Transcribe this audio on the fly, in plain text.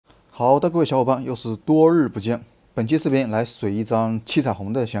好的，各位小伙伴，又是多日不见。本期视频来水一张七彩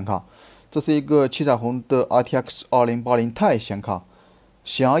虹的显卡，这是一个七彩虹的 RTX 2080ti 显卡。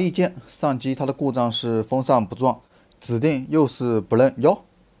显而易见，上机它的故障是风扇不转，指定又是不认哟，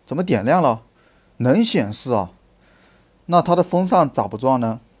怎么点亮了？能显示啊？那它的风扇咋不转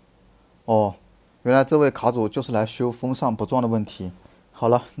呢？哦，原来这位卡主就是来修风扇不转的问题。好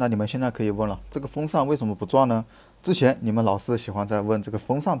了，那你们现在可以问了，这个风扇为什么不转呢？之前你们老是喜欢在问这个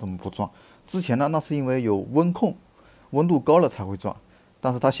风扇怎么不转，之前呢那是因为有温控，温度高了才会转。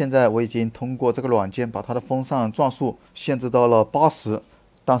但是它现在我已经通过这个软件把它的风扇转速限制到了80，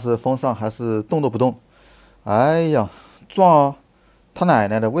但是风扇还是动都不动。哎呀，转啊！他奶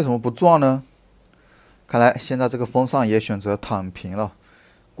奶的，为什么不转呢？看来现在这个风扇也选择躺平了，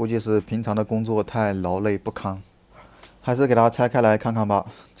估计是平常的工作太劳累不堪。还是给它拆开来看看吧。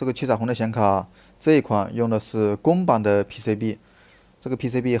这个七彩虹的显卡这一款用的是公版的 PCB， 这个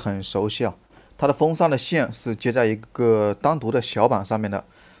PCB 很熟悉啊。它的风扇的线是接在一个单独的小板上面的，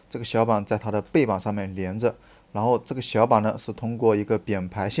这个小板在它的背板上面连着，然后这个小板呢是通过一个扁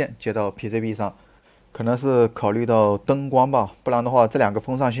排线接到 PCB 上。可能是考虑到灯光吧，不然的话这两个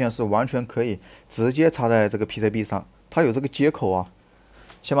风扇线是完全可以直接插在这个 PCB 上，它有这个接口啊。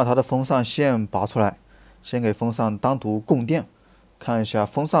先把它的风扇线拔出来。先给风扇单独供电，看一下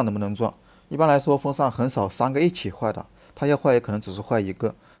风扇能不能转。一般来说，风扇很少3个一起坏的，它要坏也可能只是坏一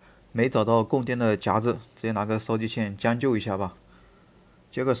个。没找到供电的夹子，直接拿个烧机线将就一下吧。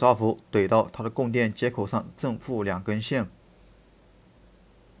接个12伏怼到它的供电接口上，正负2根线，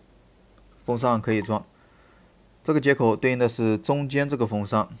风扇可以转。这个接口对应的是中间这个风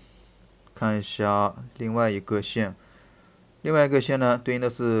扇，看一下另外一个线，另外一个线呢对应的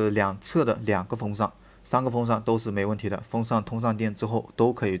是两侧的2个风扇。3个风扇都是没问题的，风扇通上电之后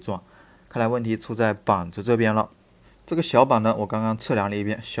都可以转。看来问题出在板子这边了。这个小板呢，我刚刚测量了一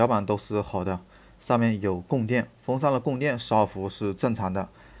遍，小板都是好的，上面有供电，风扇的供电12伏是正常的。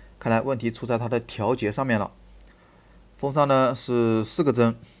看来问题出在它的调节上面了。风扇呢是4个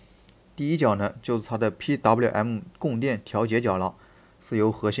针，第一角呢就是它的 PWM 供电调节角了，是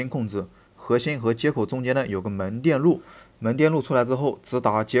由核心控制。核心和接口中间呢有个门电路，门电路出来之后直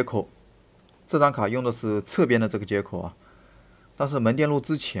达接口。这张卡用的是侧边的这个接口啊，但是门电路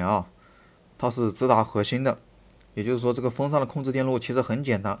之前啊，它是直达核心的，也就是说这个风扇的控制电路其实很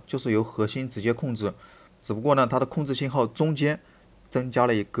简单，就是由核心直接控制，只不过呢它的控制信号中间增加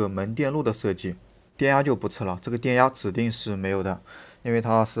了一个门电路的设计。电压就不测了，这个电压指定是没有的，因为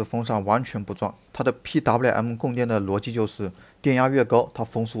它是风扇完全不转，它的 PWM 供电的逻辑就是电压越高，它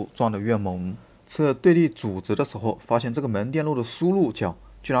风速转得越猛。测对立阻值的时候，发现这个门电路的输入角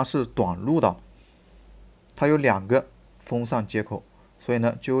居然是短路的，它有2个风扇接口，所以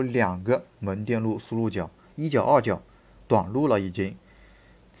呢就有2个门电路输入角，1角2角短路了已经，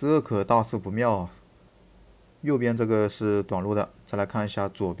这可大事不妙啊！右边这个是短路的，再来看一下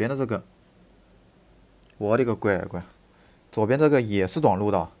左边的这个，我的个乖乖，左边这个也是短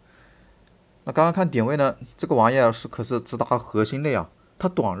路的。那刚刚看点位呢，这个玩意儿可是直达核心的呀，它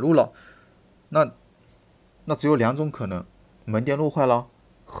短路了，那只有2种可能，门电路坏了。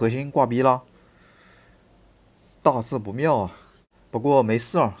核心挂逼了，大事不妙啊！不过没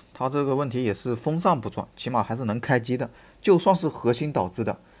事儿，它这个问题也是风扇不转，起码还是能开机的。就算是核心导致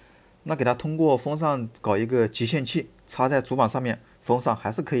的，那给它通过风扇搞一个集线器，插在主板上面，风扇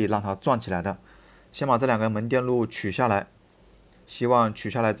还是可以让它转起来的。先把这2个门电路取下来，希望取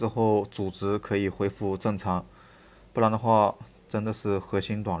下来之后阻值可以恢复正常，不然的话真的是核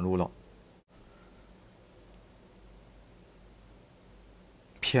心短路了。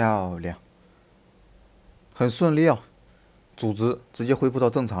漂亮，很顺利啊，阻值直接恢复到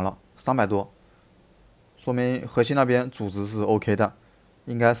正常了，300多，说明核心那边阻值是 OK 的，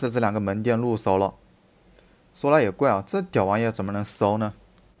应该是这2个门电路烧了。说来也怪啊，这屌玩意怎么能烧呢？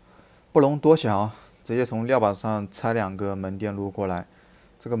不容多想啊，直接从料板上拆2个门电路过来。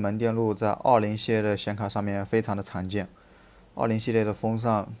这个门电路在20系列的显卡上面非常的常见，20系列的风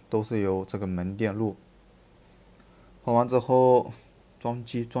扇都是有这个门电路。换完之后装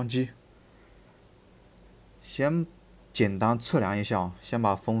机，先简单测量一下，先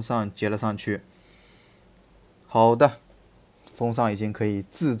把风扇接了上去。好的，风扇已经可以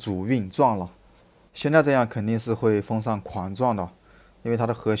自主运转了。现在这样肯定是会风扇狂转的，因为它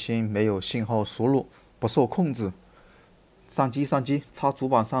的核心没有信号输入，不受控制。上机，插主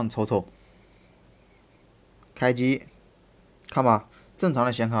板上瞅瞅。开机，看吧，正常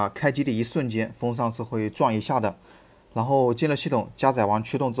的显卡开机的一瞬间，风扇是会转一下的。然后进了系统，加载完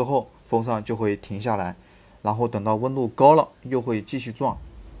驱动之后，风扇就会停下来，然后等到温度高了，又会继续转。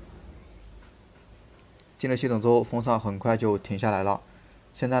进了系统之后，风扇很快就停下来了。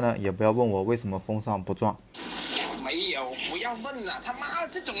现在呢，也不要问我为什么风扇不转。没有，不要问了，他妈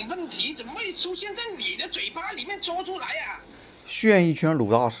这种问题怎么会出现在你的嘴巴里面说出来呀？炫一圈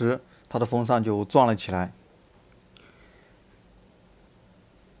鲁大师，他的风扇就转了起来。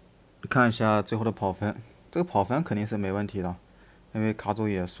看一下最后的跑分，这个跑分肯定是没问题的，因为卡主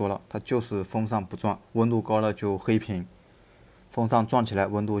也说了，它就是风扇不转，温度高了就黑屏，风扇转起来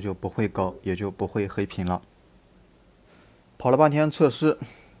温度就不会高，也就不会黑屏了。跑了半天测试，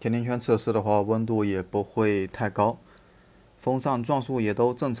甜甜圈测试的话，温度也不会太高，风扇转速也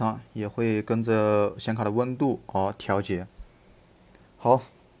都正常，也会跟着显卡的温度而调节。好，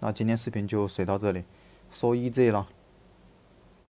那今天视频就水到这里，so easy了。